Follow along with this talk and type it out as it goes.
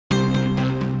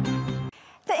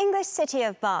The English city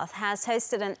of Bath has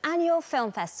hosted an annual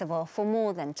film festival for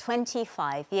more than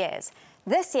 25 years.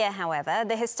 This year, however,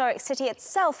 the historic city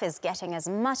itself is getting as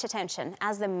much attention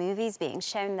as the movies being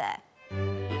shown there.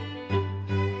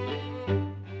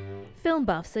 Film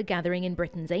buffs are gathering in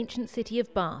Britain's ancient city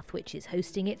of Bath, which is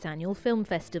hosting its annual film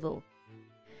festival.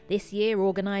 This year,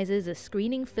 organisers are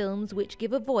screening films which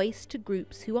give a voice to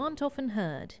groups who aren't often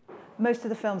heard. Most of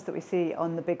the films that we see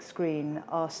on the big screen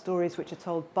are stories which are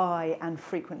told by and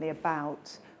frequently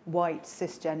about white,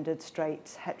 cisgendered,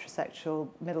 straight, heterosexual,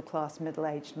 middle-class,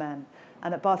 middle-aged men.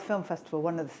 And at Bath Film Festival,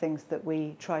 one of the things that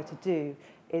we try to do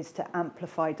is to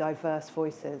amplify diverse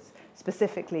voices.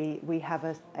 Specifically, we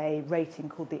have a rating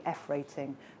called the F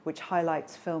rating, which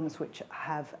highlights films which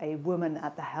have a woman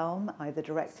at the helm, either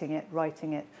directing it,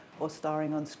 writing it, or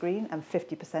starring on screen, and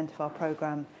 50% of our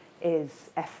programme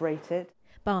is F rated.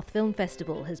 Bath Film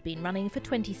Festival has been running for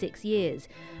 26 years,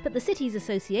 but the city's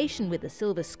association with the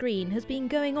silver screen has been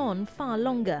going on far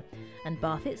longer, and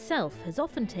Bath itself has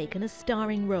often taken a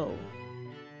starring role.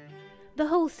 The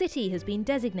whole city has been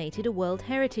designated a World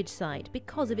Heritage Site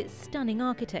because of its stunning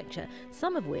architecture,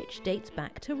 some of which dates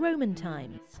back to Roman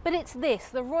times. But it's this,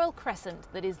 the Royal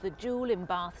Crescent, that is the jewel in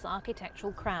Bath's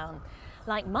architectural crown.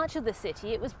 Like much of the city,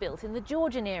 it was built in the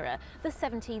Georgian era, the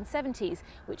 1770s,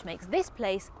 which makes this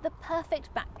place the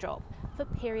perfect backdrop for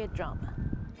period drama.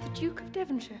 The Duke of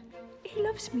Devonshire. He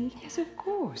loves me. Yes, of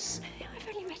course. I've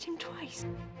only met him twice.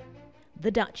 The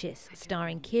Duchess,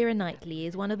 starring Keira Knightley,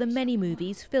 is one of the many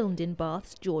movies filmed in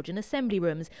Bath's Georgian assembly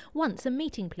rooms, once a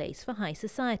meeting place for high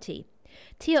society.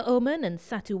 Tia Oman and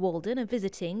Satu Walden are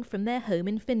visiting from their home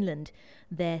in Finland.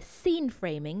 They're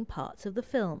scene-framing parts of the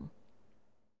film.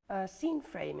 Scene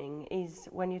framing is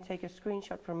when you take a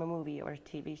screenshot from a movie or a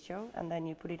TV show and then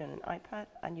you put it on an iPad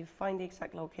and you find the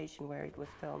exact location where it was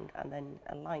filmed and then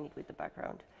align it with the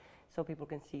background so people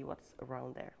can see what's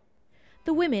around there.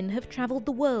 The women have travelled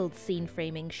the world scene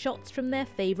framing shots from their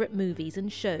favourite movies and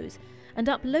shows and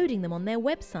uploading them on their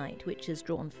website, which has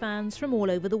drawn fans from all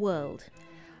over the world.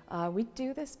 We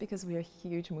do this because we are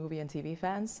huge movie and TV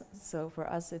fans, so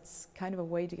for us it's kind of a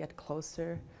way to get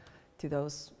closer to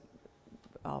those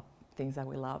things that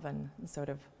we love, and sort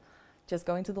of just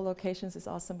going to the locations is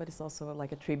awesome, but it's also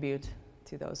like a tribute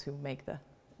to those who make the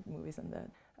movies and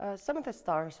the... Some of the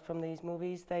stars from these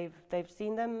movies, they've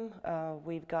seen them.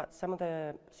 We've got some of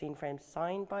the scene frames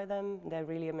signed by them. They're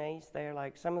really amazed. They're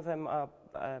like, some of them are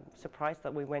surprised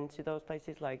that we went to those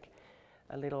places, like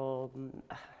a little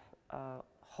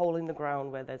hole in the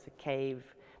ground where there's a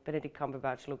cave. Benedict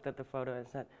Cumberbatch looked at the photo and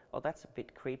said, "Oh, that's a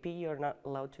bit creepy, you're not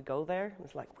allowed to go there."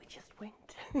 It's like, we just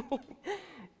went.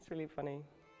 It's really funny.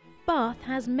 Bath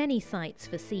has many sites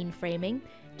for scene framing.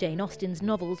 Jane Austen's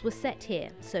novels were set here,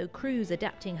 so crews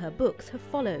adapting her books have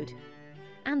followed.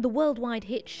 And the worldwide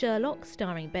hit Sherlock,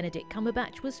 starring Benedict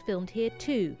Cumberbatch, was filmed here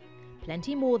too.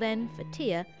 Plenty more then for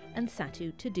Tia and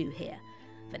Satu to do here.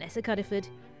 Vanessa Cuddiford,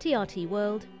 TRT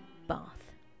World, Bath.